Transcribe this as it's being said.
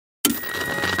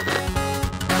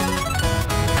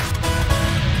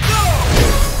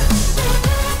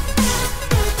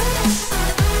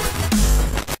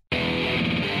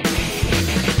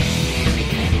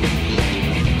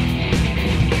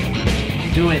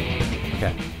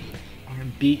Okay. I'm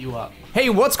gonna beat you up. Hey,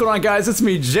 what's going on, guys? It's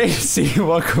me, JC.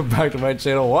 Welcome back to my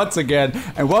channel once again,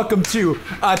 and welcome to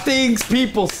Things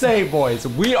People Say, boys.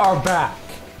 We are back.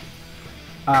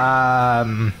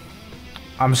 I'm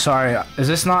sorry. Is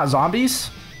this not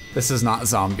zombies? This is not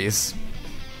zombies.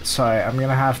 Sorry, I'm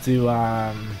gonna have to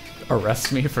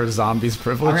Arrest me for zombies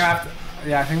privilege. I'm gonna have to.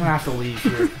 Yeah, I think I'm gonna have to leave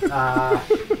here.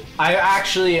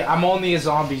 I'm only a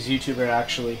zombies YouTuber.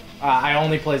 Actually, I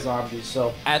only play zombies.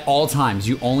 So at all times,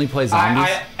 you only play zombies.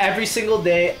 Every single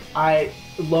day I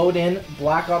load in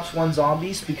Black Ops 1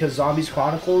 zombies because Zombies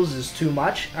Chronicles is too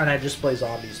much, and I just play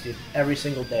zombies, dude. Every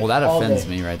single day. Well, that offends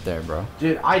me right there, bro.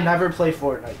 Dude, I never play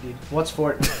Fortnite, dude. What's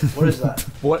Fortnite? What is that?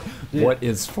 What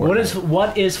is Fortnite?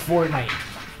 What is Fortnite?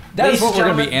 That is what we're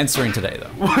gonna be answering today,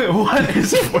 though. What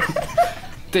is Fortnite?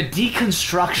 The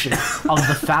deconstruction of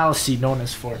the fallacy known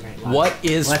as Fortnite. What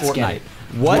is Fortnite?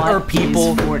 What are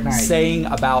people saying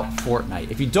about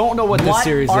Fortnite? If you don't know what this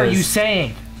series is, what are you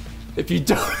saying? If you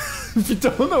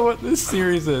don't know what this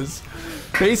series is,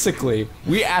 basically,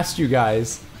 we asked you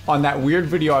guys on that weird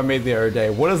video I made the other day,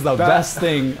 what is the best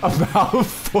thing about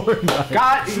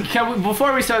Fortnite?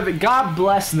 Before we start, God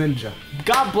bless Ninja.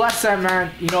 God bless that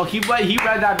man. You know, he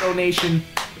read that donation.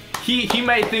 He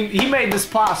made this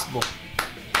possible.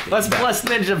 Let's bless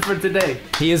Ninja for today.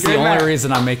 He is the only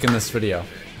reason I'm making this video.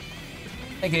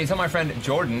 Hey, can you tell my friend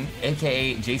Jordan,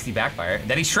 aka JC Backfire,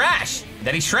 that he's trash?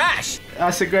 That he's trash.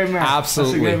 That's a great man.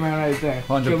 Absolutely. That's a great man right there.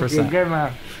 100%. Great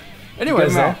man.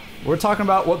 Anyways, though, we're talking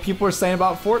about what people are saying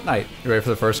about Fortnite. You ready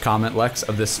for the first comment, Lex,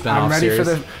 of this spin-off series? I'm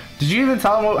ready for the... Did you even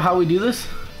tell them how we do this?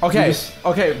 Okay,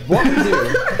 what we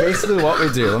do, basically what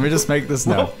we do, let me just make this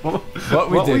note. What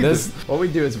we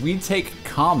do is we take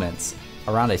comments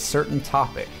around a certain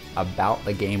topic about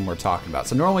the game we're talking about.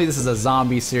 So normally this is a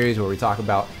zombie series where we talk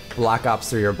about Black Ops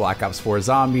 3 or Black Ops 4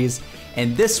 zombies.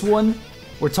 And this one,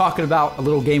 we're talking about a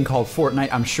little game called Fortnite.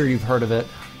 I'm sure you've heard of it.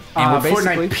 And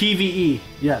Fortnite PvE,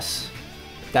 yes.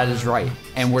 That is right.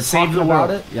 And we're talking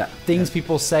about it. Yeah. Things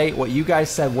people say, what you guys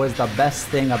said was the best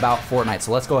thing about Fortnite.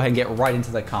 So let's go ahead and get right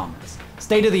into the comments.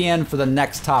 Stay to the end for the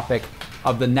next topic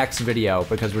of the next video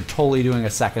because we're totally doing a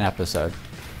second episode.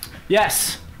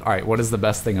 Yes. All right, what is the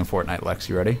best thing in Fortnite, Lex?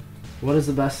 You ready? What is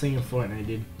the best thing in Fortnite,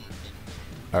 dude?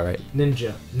 All right.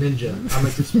 Ninja.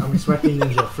 I'm expecting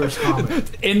Ninja. First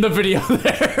comment. In the video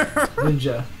there.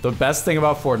 Ninja. The best thing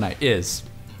about Fortnite is...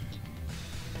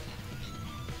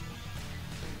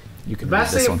 You can the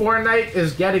best thing in Fortnite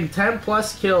is getting 10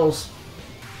 plus kills,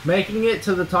 making it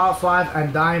to the top 5,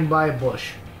 and dying by a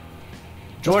bush.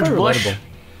 George Bush. Relatable.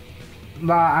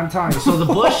 Nah, I'm telling you. So the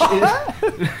bush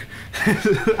is...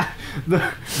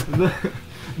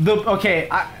 Okay,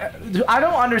 I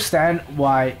don't understand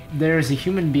why there is a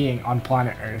human being on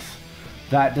planet Earth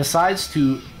that decides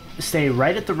to stay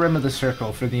right at the rim of the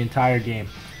circle for the entire game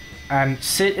and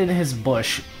sit in his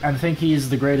bush and think he's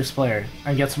the greatest player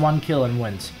and gets 1 kill and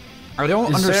wins. I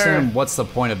don't understand what's the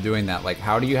point of doing that. Like,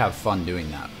 how do you have fun doing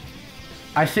that?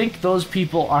 I think those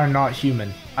people are not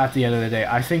human at the end of the day.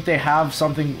 I think they have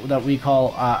something that we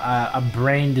call a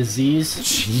brain disease.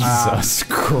 Jesus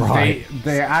Christ.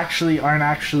 They actually aren't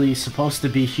actually supposed to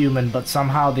be human, but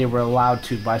somehow they were allowed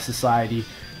to by society.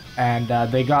 And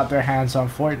they got their hands on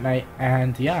Fortnite.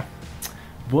 And yeah,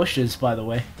 bushes, by the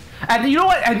way. And you know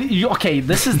what? Okay,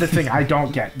 this is the thing I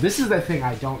don't get.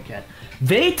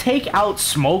 They take out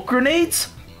smoke grenades,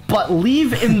 but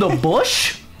leave in the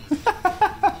bush?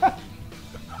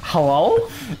 Hello?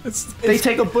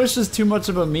 The bush is too much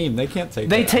of a meme. They can't take.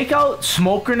 They take out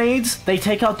smoke grenades. They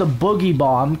take out the boogie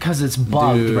bomb because it's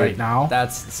bugged right now.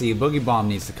 See, boogie bomb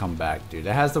needs to come back, dude.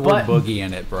 It has the word boogie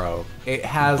in it, bro. It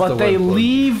has. But they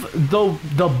leave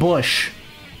the bush.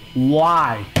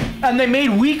 Why? And they made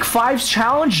week 5's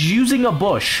challenge using a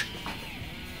bush.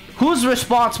 Who's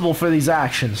responsible for these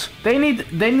actions? They need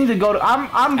to go to.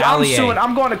 I'm suing.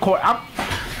 I'm going to court.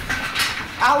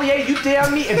 Ali, you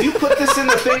damn me, if you put this in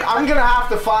the thing, I'm gonna have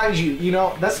to find you. You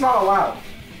know, that's not allowed.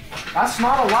 That's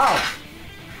not allowed.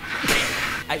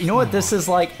 You know what this is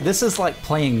like? This is like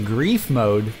playing grief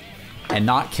mode and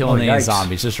not killing any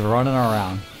zombies, just running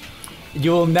around. You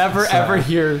will never ever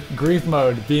hear grief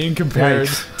mode being compared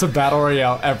to Battle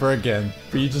Royale ever again.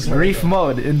 But you just grief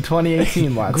mode in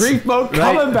 2018, lads. Grief mode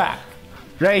coming back.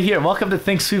 Right here. Welcome to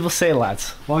Things People Say,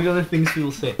 lads. Welcome to Things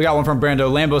People Say. We got one from Brando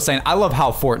Lambo saying, I love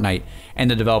how Fortnite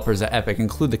and the developers at Epic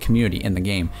include the community in the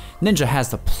game. Ninja has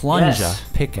the plunger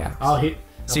pickaxe.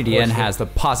 CDN has the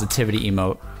positivity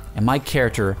emote. And my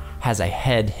character has a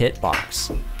head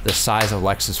hitbox the size of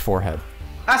Lex's forehead.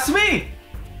 That's me!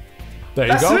 There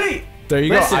you go. That's me! There you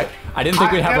go. I didn't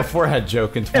think we'd have a forehead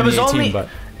joke in 2018, but...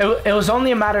 it was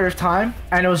only a matter of time,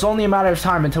 and it was only a matter of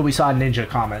time until we saw a ninja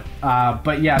comment.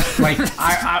 But yeah, like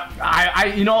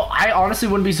I honestly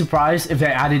wouldn't be surprised if they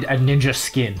added a ninja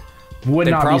skin.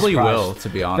 They probably will, to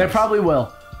be honest. They probably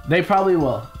will. They probably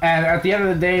will. And at the end of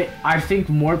the day, I think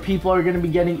more people are going to be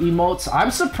getting emotes.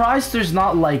 I'm surprised there's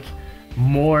not like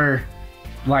more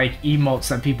like emotes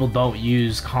that people don't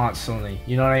use constantly.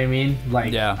 You know what I mean?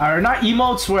 Like, or not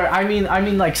emotes where I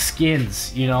mean like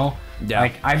skins, you know? Yeah.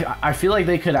 Like I feel like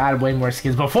they could add way more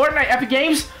skins. But Fortnite Epic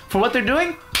Games, for what they're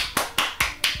doing,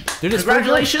 dude,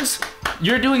 congratulations.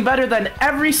 You're doing better than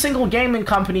every single gaming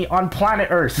company on planet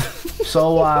Earth.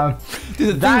 So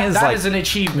dude, that is an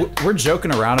achievement. We're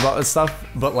joking around about this stuff,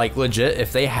 but like legit,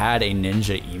 if they had a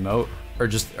ninja emote,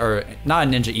 or not a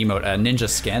ninja emote, a ninja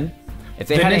skin. If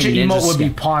they had ninja a ninja emote would skin,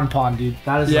 be Pon, dude.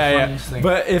 That is the funniest thing.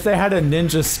 But if they had a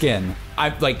ninja skin,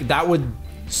 that would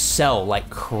sell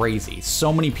like crazy.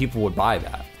 So many people would buy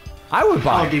that. I would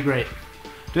buy it. That would be great.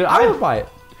 Dude, I would buy it.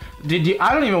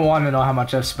 I don't even want to know how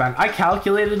much I've spent. I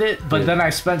calculated it, but then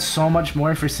I spent so much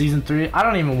more for season 3. I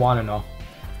don't even want to know.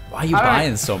 Why are you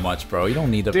buying so much, bro? You don't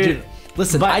need to. Dude,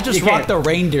 listen, I just rocked the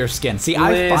reindeer skin. See,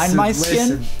 I find my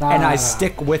skin and I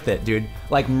stick with it, dude.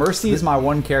 Like Mercy is my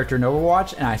one character in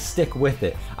Overwatch, and I stick with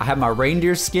it. I have my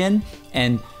reindeer skin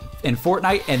and in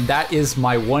Fortnite, and that is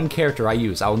my one character I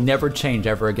use. I'll never change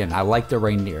ever again. I like the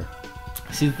reindeer.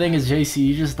 See, the thing is, JC,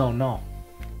 you just don't know.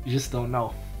 You just don't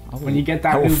know. When you get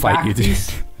that new back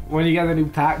piece, when you get the new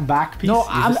back piece, no,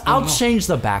 I'll change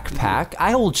the backpack.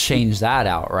 I will change that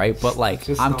out, right? But like,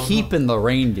 I'm keeping the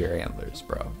reindeer antlers,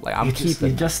 bro. Like, I'm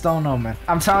keeping. You just don't know, man.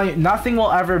 I'm telling you, nothing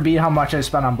will ever beat how much I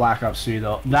spent on Black Ops 3,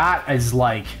 though. That is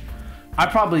like, I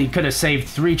probably could have saved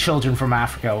 3 children from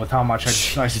Africa with how much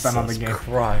I spent on the game.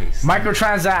 Christ.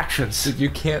 Microtransactions. Dude, you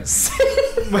can't say.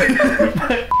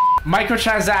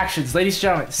 Microtransactions, ladies and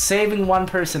gentlemen, saving one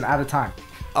person at a time.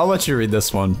 I'll let you read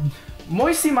this one.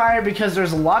 Moisty Mire, because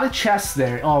there's a lot of chests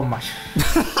there. Oh my.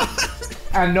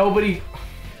 And nobody.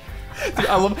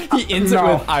 Dude, he ends it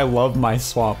with "I love my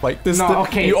swamp." Like this.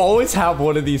 Okay. You always have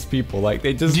one of these people. Like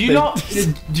they just. Do you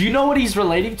know what he's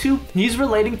relating to? He's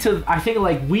relating to, I think,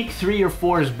 like week 3 or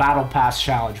 4's Battle Pass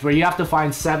challenge, where you have to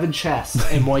find 7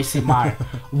 chests in Moisty Mire.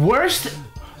 Worst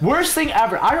thing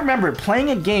ever. I remember playing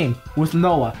a game with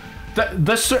Noah.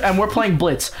 And we're playing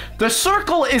Blitz. The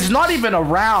circle is not even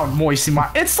around Moisty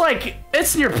Mire.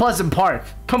 It's near Pleasant Park.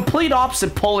 Complete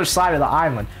opposite polar side of the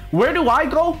island. Where do I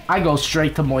go? I go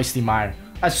straight to Moisty Mire.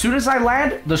 As soon as I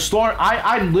land, the storm,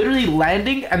 I'm literally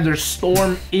landing and there's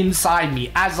storm inside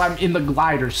me as I'm in the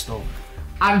glider still.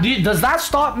 Does that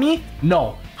stop me?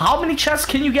 No. How many chests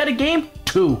can you get a game?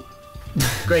 2.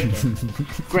 Great game.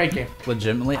 Great game.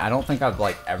 Legitimately, I don't think I've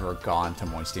like ever gone to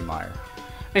Moisty Mire.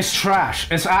 It's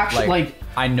trash. It's actually like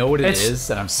I know what it is,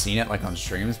 and I've seen it like on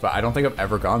streams, but I don't think I've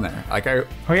ever gone there. Like think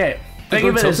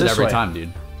of it as this every way. time,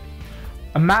 dude.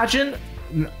 Imagine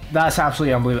that's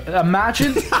absolutely unbelievable.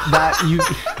 Imagine that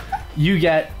you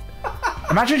get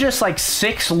imagine just like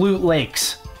 6 loot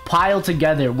lakes piled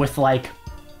together with like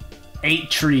 8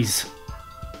 trees,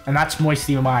 and that's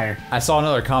Moisty Mire. I saw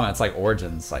another comment. It's like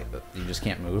Origins, like you just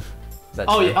can't move.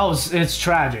 It's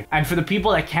tragic. And for the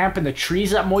people that camp in the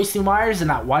trees at Moisty Mires in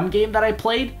that one game that I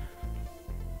played,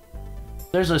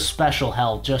 there's a special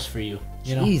hell just for you.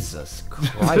 You know? Jesus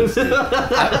Christ! Dude.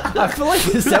 I feel like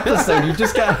this episode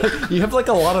you have like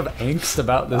a lot of angst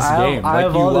about this game. I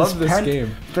have all love this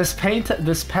game. This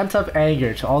pent up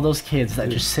anger to all those kids that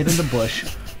just sit in the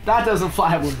bush. That doesn't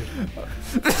fly with me.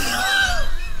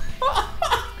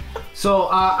 So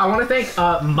I want to thank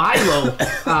Milo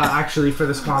actually for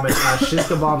this comment.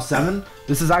 Shizkabomb7.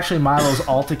 This is actually Milo's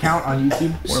alt account on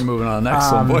YouTube. We're moving on to the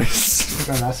next one, boys.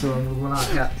 And that's what we're moving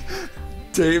on. Yeah.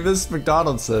 Davis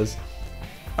McDonald says,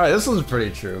 "All right, this one's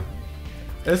pretty true.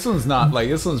 This one's not like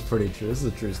this one's pretty true. This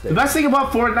is a true statement. The best thing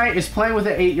about Fortnite is playing with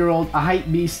an 8-year-old, a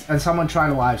hype beast, and someone trying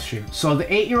to live stream. So the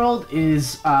 8-year-old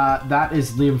is that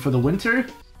is Liam for the winter."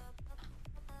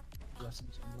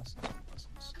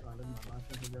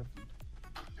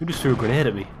 Who just threw a grenade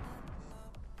at me?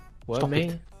 What, Stop me?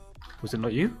 it. Was it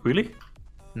not you? Really?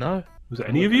 No. Was it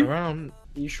any of you? Around.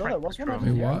 Are you sure that was one of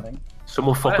Wait, you? what?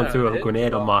 Someone fucking threw a did,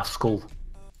 grenade on my skull.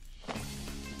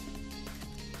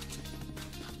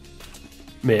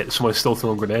 Mate, someone's still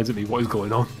throwing grenades at me. What is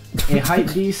going on? A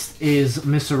hype beast is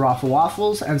Mr. Raffle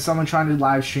Waffles, and someone trying to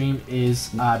live stream is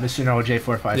Mr. Noah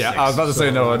J456. Yeah, I was about to say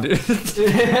Noah, dude.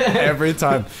 Every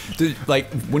time. Dude,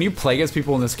 like, when you play against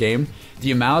people in this game,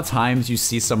 the amount of times you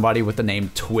see somebody with the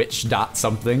name Twitch dot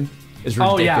something is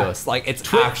ridiculous. Like,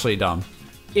 it's actually dumb.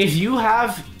 If you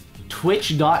have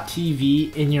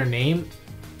Twitch.tv in your name,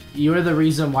 you're the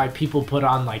reason why people put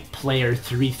on like player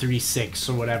 336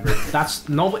 or whatever. That's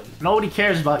nobody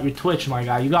cares about your Twitch, my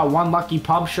guy. You got one lucky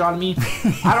pub shot on me.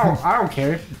 I don't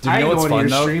care. Dude, you know what's fun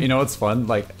though? You know what's fun?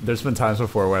 Like, there's been times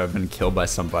before where I've been killed by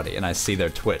somebody and I see their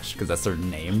Twitch because that's their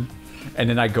name, and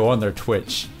then I go on their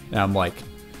Twitch and I'm like,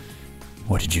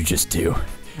 "What did you just do?"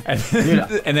 And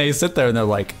and they sit there and they're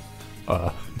like,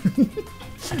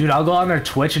 Dude, I'll go on their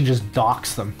Twitch and just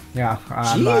dox them. Yeah.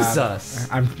 Jesus.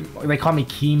 They call me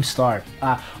Keemstar.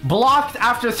 Blocked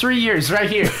after 3 years, right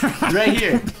here. Right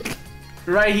here.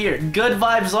 Right here. Good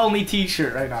vibes only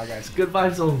t-shirt right now, guys. Good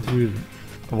vibes only. Dude,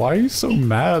 why are you so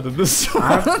mad at this?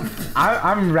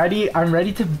 I'm ready. I'm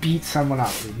ready to beat someone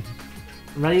up, dude.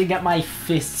 I'm ready to get my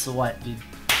fists wet, dude.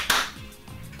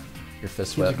 Your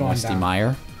fist wet, Misty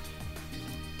Meyer.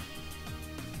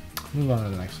 Move on to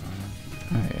the next one.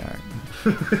 Alright.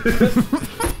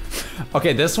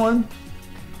 Okay, this one.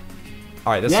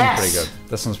 Alright, this one's pretty good.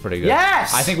 This one's pretty good.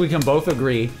 Yes! I think we can both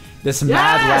agree. This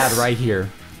mad lad right here,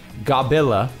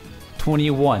 Gobilla21.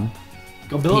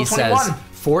 Gobilla21. He says,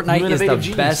 Fortnite is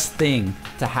the best thing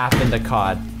to happen to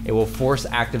COD. It will force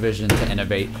Activision to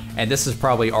innovate, and this is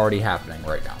probably already happening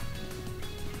right now.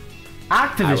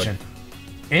 Activision?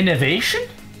 Innovation?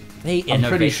 They innovate. I'm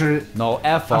pretty sure. No,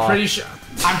 F off.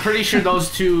 I'm pretty sure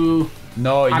those two.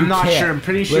 No, you I'm not can't. sure. I'm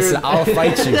pretty sure. Listen, I'll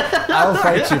fight you. I'll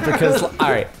fight you because,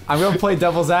 alright, I'm going to play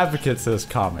devil's advocate to this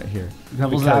comment here.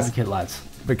 Devil's advocate, lads.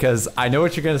 Because I know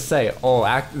what you're going to say. Oh,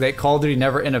 that Call of Duty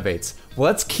never innovates. Well,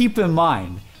 let's keep in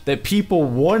mind that people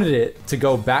wanted it to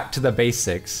go back to the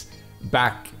basics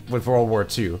back with World War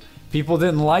II. People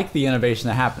didn't like the innovation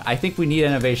that happened. I think we need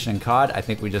innovation in COD. I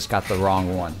think we just got the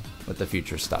wrong one with the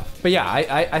future stuff. But yeah,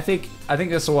 I think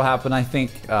this will happen. I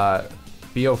think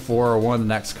BO4 or one of the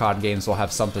next COD games will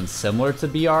have something similar to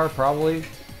BR, probably.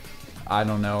 I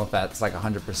don't know if that's like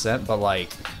 100%, but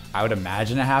like I would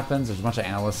imagine it happens. There's a bunch of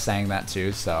analysts saying that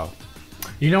too, so.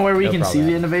 You know where we can see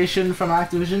the innovation from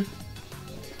Activision?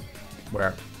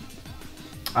 Where?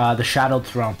 The Shadowed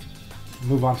Throne.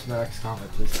 Move on to the next comment,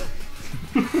 please.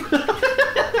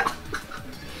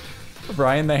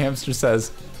 Brian the Hamster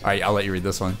says, alright, I'll let you read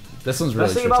this one. This one's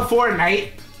really tricky. The thing about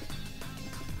Fortnite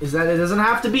is that it doesn't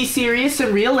have to be serious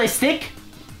and realistic.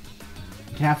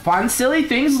 You can have fun, silly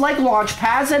things like launch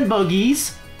pads and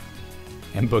boogies.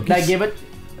 And boogies. That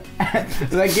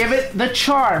give it the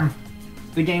charm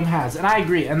the game has. And I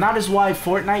agree. And that is why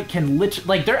Fortnite can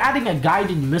like, they're adding a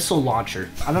guided missile launcher.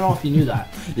 I don't know if you knew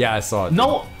that. Yeah, I saw it.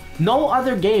 No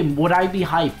other game would I be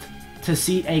hyped to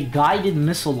see a guided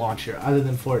missile launcher other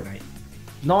than Fortnite.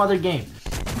 No other game.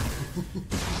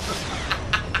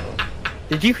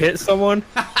 Did you hit someone?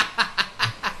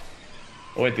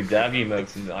 Oh wait, the Gabby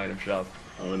emote's in the item shop.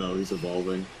 Oh no, he's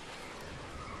evolving.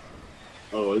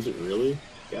 Oh, is it really?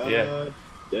 God yeah.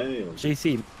 Damn.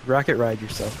 JC, rocket ride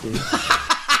yourself, dude.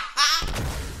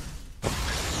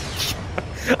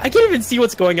 I can't even see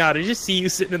what's going on. I just see you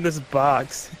sitting in this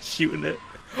box, shooting it.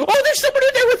 Oh, there's someone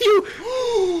in there with you!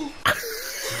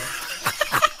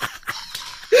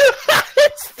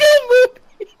 It's still moving!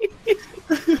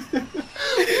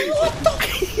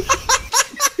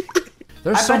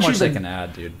 There's so much they can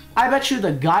add, dude. I bet you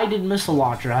the guided missile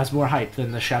launcher has more hype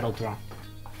than the Shadow Throne.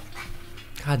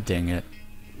 God dang it.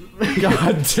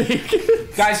 God dang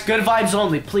it. Guys, good vibes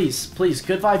only. Please,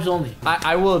 good vibes only.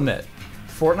 I will admit,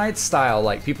 Fortnite style,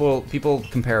 like, people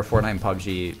compare Fortnite and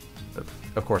PUBG,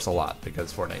 of course, a lot,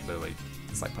 because Fortnite literally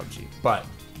is like PUBG. But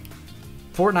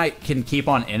Fortnite can keep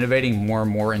on innovating more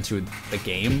and more into the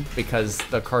game because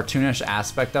the cartoonish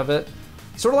aspect of it,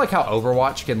 sort of like how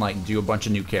Overwatch can like do a bunch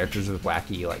of new characters with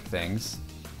wacky like things.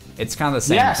 It's kind of the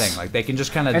same thing. Like they can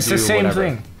just kind of do the same whatever.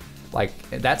 Thing. Like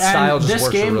that style just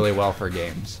works really well for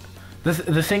games.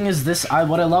 The thing is,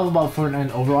 what I love about Fortnite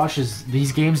and Overwatch is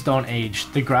these games don't age.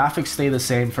 The graphics stay the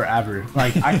same forever.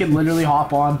 Like I can literally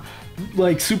hop on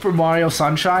like Super Mario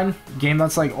Sunshine, game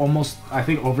that's like almost, I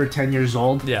think, over 10 years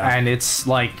old. Yeah. And it's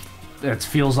like, it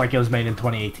feels like it was made in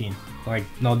 2018. Like,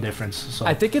 no difference. So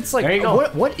I think it's like, there you go.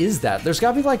 What is that? There's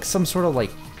gotta be like some sort of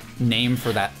like name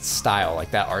for that style,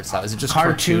 like that art style. Is it just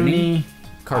cartoony?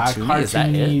 Cartoony, is that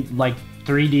it? Like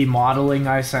 3D modeling,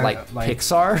 I said. Like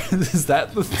Pixar? Is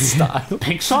that the style?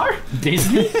 Pixar?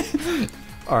 Disney?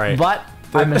 Alright. But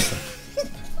I missed it.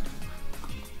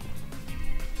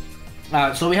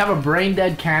 So we have a brain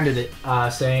dead candidate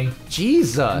saying,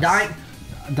 Jesus.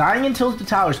 Dying in Tilted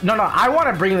Towers. No, I want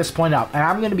to bring this point up, and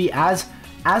I'm going to be as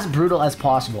brutal as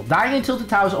possible. Dying in Tilted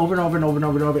Towers over and over and over and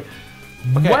over and over.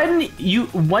 Okay.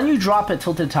 When you drop at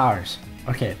Tilted Towers,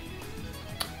 okay,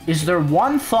 is there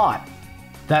one thought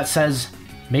that says,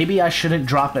 maybe I shouldn't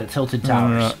drop at Tilted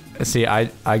Towers? No. See,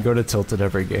 I go to Tilted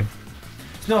every game.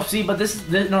 No, see, but this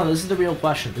is the real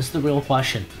question. This is the real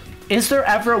question. Is there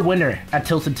ever a winner at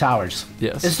Tilted Towers?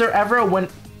 Yes. Is there ever a win?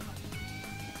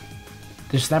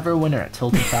 There's never a winner at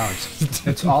Tilted Towers.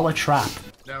 It's all a trap.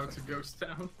 Now it's a ghost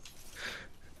town.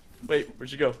 Wait,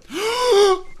 where'd you go?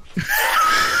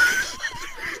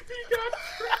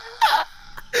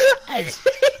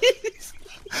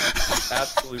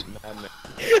 Absolute madman.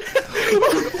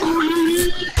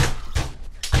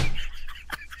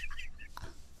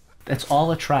 It's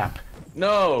all a trap.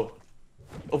 No!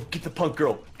 Oh, get the punk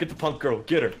girl. Get the punk girl.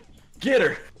 Get her. Get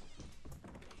her!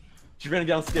 She's running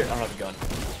downstairs. I don't have a gun.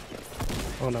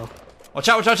 Oh no. Watch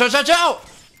out, watch out, watch out, watch out!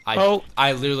 Oh.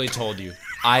 I literally told you.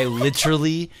 I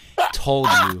literally told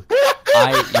you.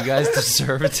 You guys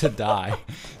deserve to die.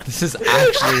 This is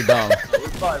actually dumb.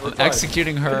 I'm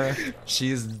executing her.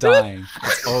 She's dying.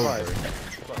 It's over.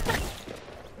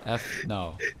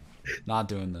 No. Not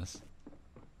doing this.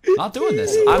 Not doing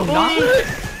this.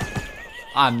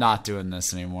 I'm not doing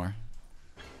this anymore.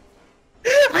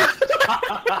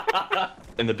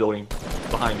 In the building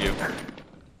behind you.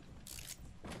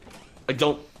 Like,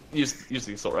 don't use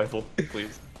the assault rifle,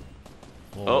 please.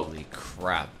 Holy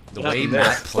crap. The way Nothing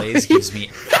Matt plays gives me...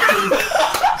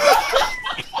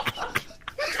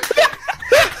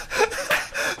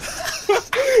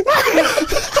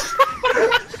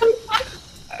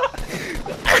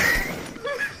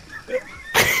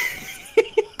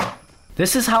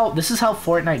 This is how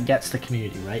Fortnite gets the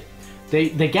community, right? They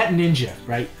get Ninja,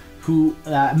 right? Who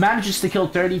manages to kill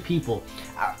 30 people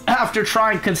after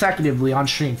trying consecutively on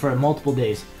stream for multiple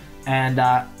days, and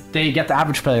they get the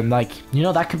average player. I'm like, you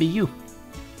know, that could be you.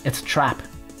 It's a trap.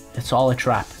 It's all a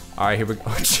trap. All right, here we go.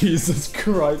 Oh, Jesus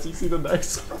Christ! You see the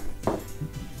next one?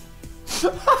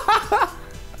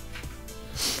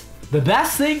 The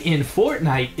best thing in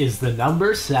Fortnite is the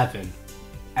number 7.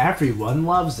 Everyone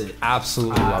loves it.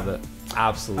 Absolutely love it.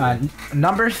 Absolutely.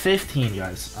 Number 15,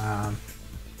 guys.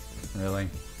 Really?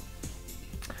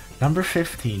 Number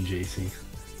 15, JC.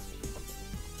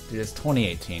 Dude, it's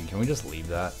 2018. Can we just leave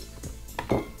that?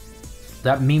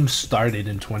 That meme started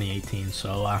in 2018,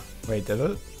 so Wait, did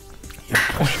it? your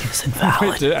point is invalid.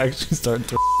 Wait, did it actually start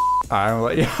to... I'm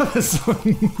like, yeah, this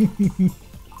one.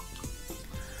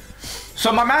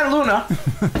 So my man Luna,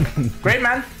 great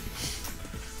man,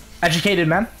 educated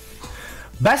man.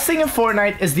 Best thing in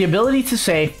Fortnite is the ability to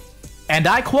say, and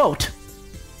I quote,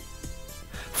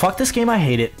 "Fuck this game, I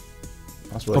hate it,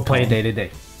 That's really but play it calm. day to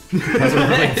day."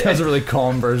 That's a really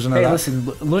calm version of Hey, that. listen,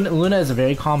 Luna is a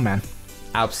very calm man.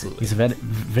 Absolutely. He's a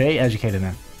very educated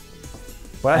man.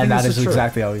 Well, I And think that this is true.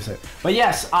 exactly how he said. But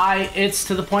yes, it's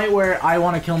to the point where I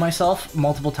want to kill myself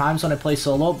multiple times when I play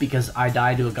solo because I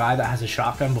die to a guy that has a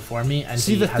shotgun before me and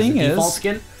See, he the has thing the default is-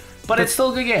 skin. But it's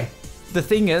still a good game. The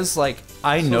thing is, like,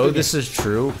 I know good this is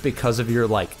true because of your,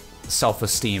 like,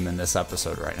 self-esteem in this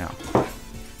episode right now.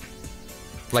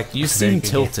 Like, you seem good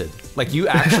game. tilted. Like, you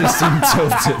actually seem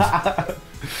tilted.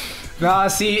 No,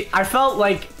 see, I felt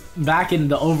like back in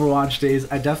the Overwatch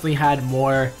days, I definitely had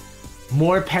more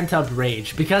pent-up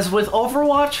rage because with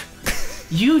Overwatch,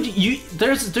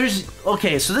 there's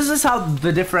okay. So this is how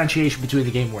the differentiation between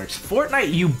the game works.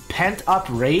 Fortnite, you pent up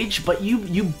rage, but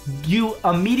you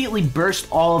immediately burst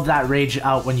all of that rage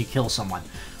out when you kill someone.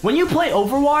 When you play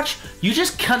Overwatch, you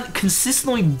just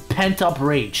consistently pent up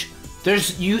rage.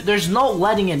 There's no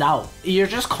letting it out. You're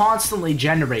just constantly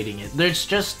generating it. There's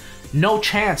just no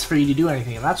chance for you to do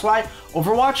anything, and that's why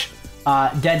Overwatch,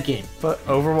 dead game. But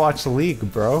Overwatch League,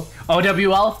 bro.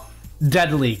 OWL,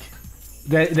 dead league.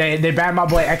 They banned my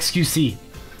boy XQC.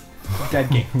 Dead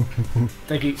game.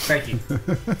 Thank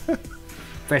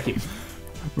you.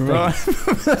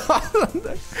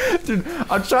 Dude,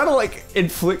 I'm trying to, like,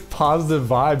 inflict positive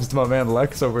vibes to my man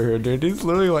Lex over here, dude. He's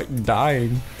literally, like,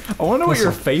 dying. I wonder what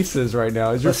your face is right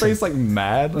now. Is your Listen. face, like,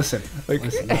 mad? Listen. Like,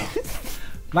 No.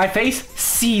 My face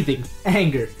seething,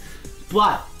 anger.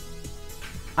 But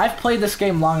I've played this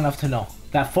game long enough to know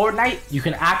that Fortnite, you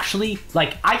can actually,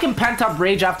 like, I can pent up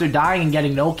rage after dying and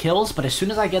getting no kills, but as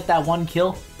soon as I get that one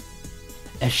kill,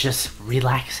 it's just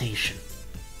relaxation.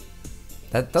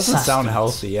 that doesn't sound Sustenance.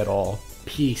 healthy at all.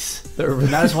 Peace. And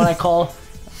that is what I call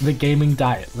the gaming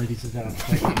diet, ladies and gentlemen.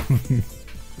 Thank you.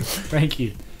 Thank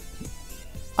you.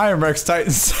 Iron Rex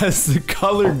Titan says the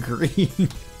color green.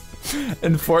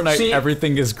 In Fortnite, See-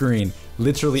 everything is green.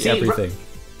 Literally See, everything.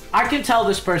 I can tell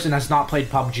this person has not played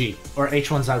PUBG or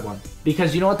H1Z1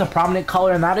 because you know what the prominent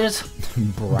color in that is?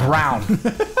 Brown.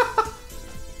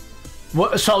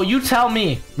 So you tell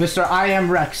me, Mr. I Am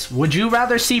Rex, would you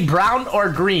rather see brown or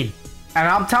green? And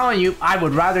I'm telling you, I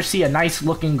would rather see a nice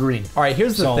looking green. All right,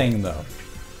 here's the So- thing, though.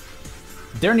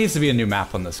 There needs to be a new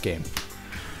map on this game.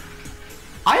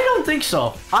 I don't think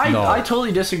so. I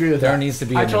totally disagree with that. There needs to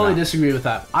be a I new totally map. disagree with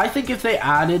that. I think if they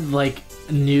added like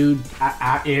new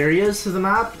areas to the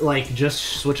map, like just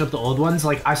switch up the old ones.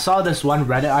 Like I saw this one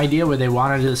Reddit idea where they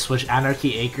wanted to switch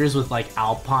Anarchy Acres with like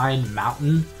Alpine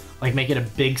Mountain, like make it a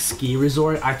big ski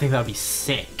resort. I think that would be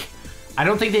sick. I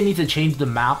don't think they need to change the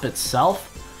map itself.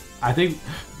 I think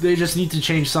they just need to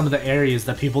change some of the areas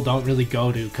that people don't really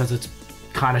go to because it's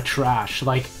kind of trash.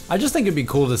 Like I just think it'd be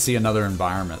cool to see another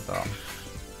environment though.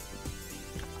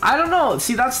 I don't know.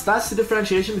 See, that's the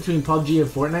differentiation between PUBG and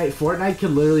Fortnite. Fortnite could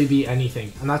literally be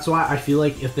anything, and that's why I feel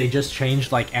like if they just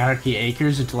changed like Anarchy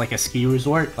Acres into like a ski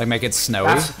resort, Like make it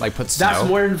snowy, like put snow. that's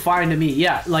more than fine to me.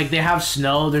 Yeah, like they have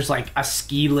snow. There's like a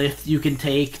ski lift you can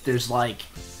take. There's like,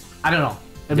 I don't know.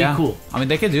 It'd be cool. I mean,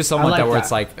 they could do something I like that like where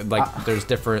that. it's like there's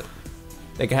different.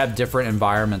 They could have different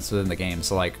environments within the game.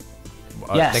 So like,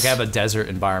 Yes. they could have a desert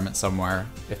environment somewhere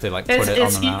if they like put it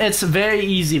on the map. It's very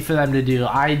easy for them to do.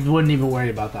 I wouldn't even worry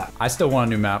about that. I still want a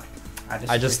new map.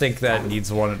 I just think that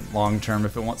needs one long term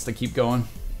if it wants to keep going.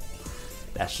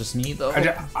 That's just me though.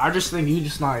 I just think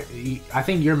I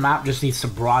think your map just needs to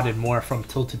broaden more from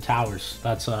Tilted Towers.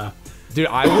 That's Dude,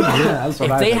 I would. That's what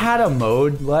if I they think. had a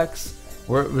mode, Lex,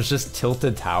 where it was just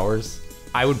Tilted Towers,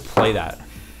 I would play that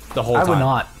the whole time. I would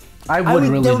not. I would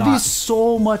really that would be not.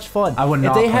 so much fun. I would not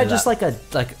If they play had just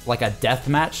that. like a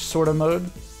deathmatch sort of mode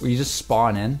where you just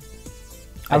spawn in.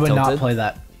 I would not Tilted, play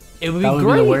that. It would be That would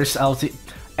great. be the worst LT.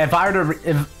 If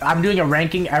I'm doing a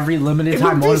ranking every limited It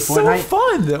time would mode be in so Fortnite,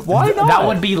 fun. Why not? that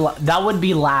would be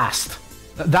last.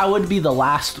 That would be the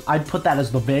last. I'd put that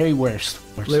as the very worst.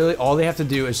 Literally, all they have to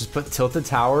do is just put Tilted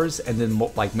Towers and then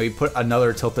like maybe put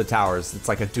another Tilted Towers. It's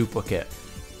like a duplicate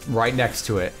right next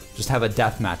to it. Just have a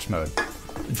deathmatch mode.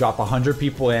 Drop 100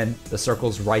 people in. The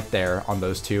circle's right there on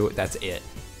those two. That's it.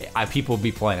 People will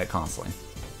be playing it constantly.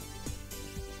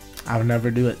 I would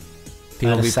never do it. People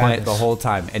will That be is playing it sadness. the whole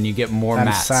time, and you get more That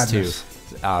is mats too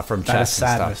sadness. from That is chests and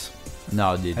sadness. stuff.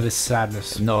 No, dude. That is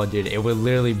sadness. No, dude. It would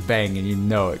literally bang, and you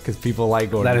know it because people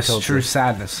like going. That to is Tilted. true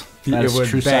sadness. That It is would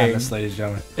true bang. sadness, ladies and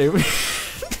gentlemen. It would-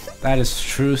 That is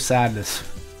true sadness.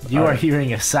 You All are right.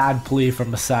 hearing a sad plea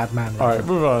from a sad man. All Right right,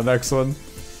 now. move on to the next one.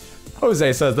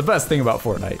 Jose says the best thing about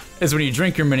Fortnite is when you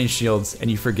drink your mini shields and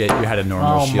you forget you had a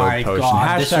normal Oh shield my potion.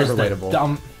 god, this Hashtag is relatable. the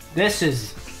dumb. This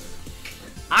is.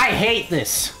 I hate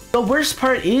this. The worst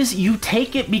part is you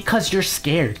take it because you're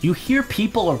scared. You hear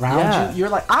people around Yeah. you. You're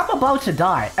like, I'm about to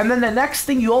die, and then the next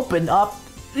thing you open up,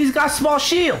 he's got small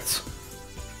shields.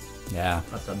 Yeah.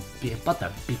 But the beat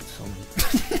someone.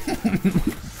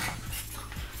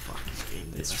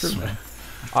 It's true, man.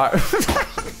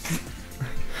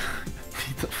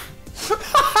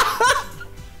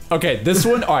 Okay, this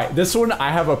one. All right, this one.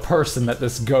 I have a person that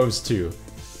this goes to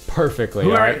perfectly.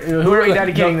 Who all are- right? who are you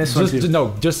dedicating this one just, to?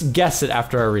 No, just guess it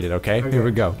after I read it. Okay, here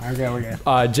we go. Okay, we're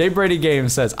good. Jay Brady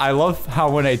Games says, "I love how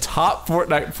when a top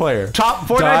Fortnite player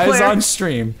Fortnite dies player? on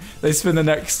stream, they spend the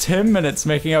next 10 minutes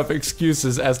making up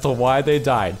excuses as to why they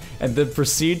died, and then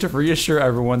proceed to reassure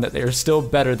everyone that they are still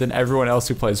better than everyone else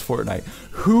who plays Fortnite.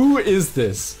 Who is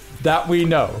this that we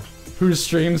know who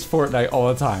streams Fortnite all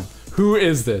the time? Who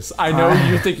is this? I know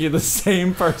you think you're the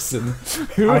same person.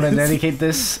 Who I want to is- dedicate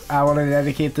this. I want to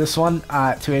dedicate this one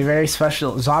to a very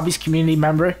special Zombies community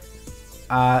member.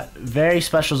 Very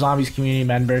special Zombies community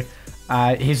member.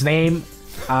 His name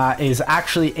is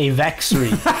actually a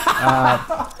Vexry.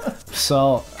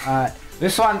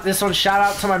 This one, shout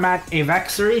out to my man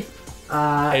Avexery.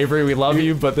 Avery, we love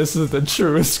you, but this is the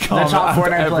truest The comment top I've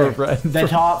Fortnite ever player. read. The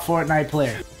top Fortnite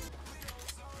player.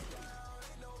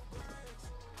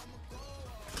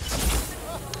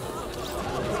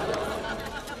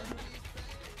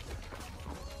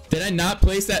 Did I not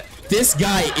place that? This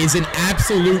guy is an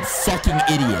absolute fucking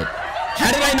idiot.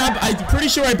 How did I not? I'm pretty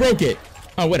sure I broke it.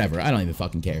 Oh, whatever. I don't even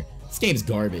fucking care. This game's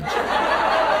garbage.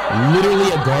 Literally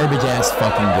a garbage ass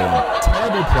fucking game.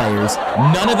 Terrible players.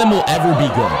 None of them will ever be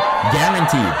good.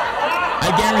 Guaranteed.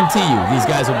 I guarantee you these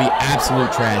guys will be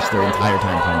absolute trash their entire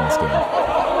time playing this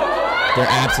game.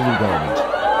 They're absolute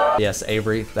garbage. Yes,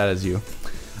 Avery, that is you.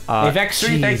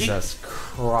 Avexery, thank you. Jesus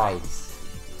Christ.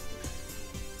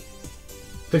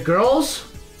 The girls,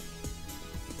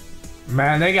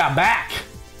 man, they got back,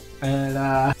 and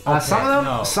some of them,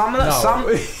 no, some of them,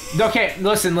 some. Okay,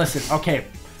 listen. Okay,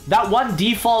 that one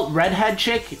default redhead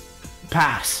chick,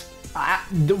 pass.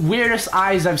 The weirdest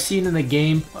eyes I've seen in the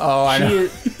game. Oh, I know.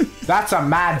 That's a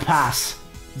mad pass.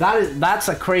 That's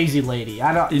a crazy lady.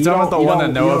 I don't. You talking about the one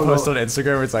that Noah posted on Instagram?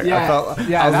 Where it's like, Yeah, I was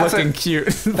that's looking a- cute.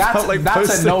 That's Felt that's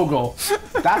posting- a no go.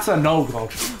 That's a no go.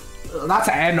 That's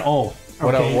an NO.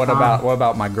 What, Okay, what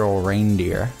about my girl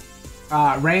Reindeer?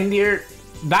 Reindeer?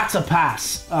 That's a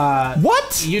pass.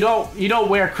 What? You don't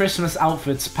wear Christmas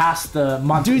outfits past the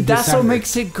month. Dude, of that's what December.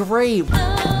 makes it great.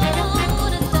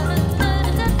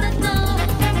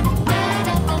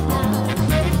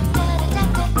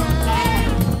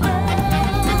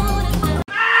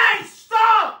 Hey,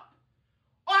 stop!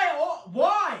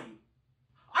 Why?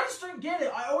 I just don't get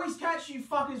it. I always catch you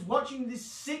fuckers watching this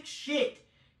sick shit.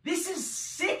 This is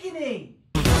sickening.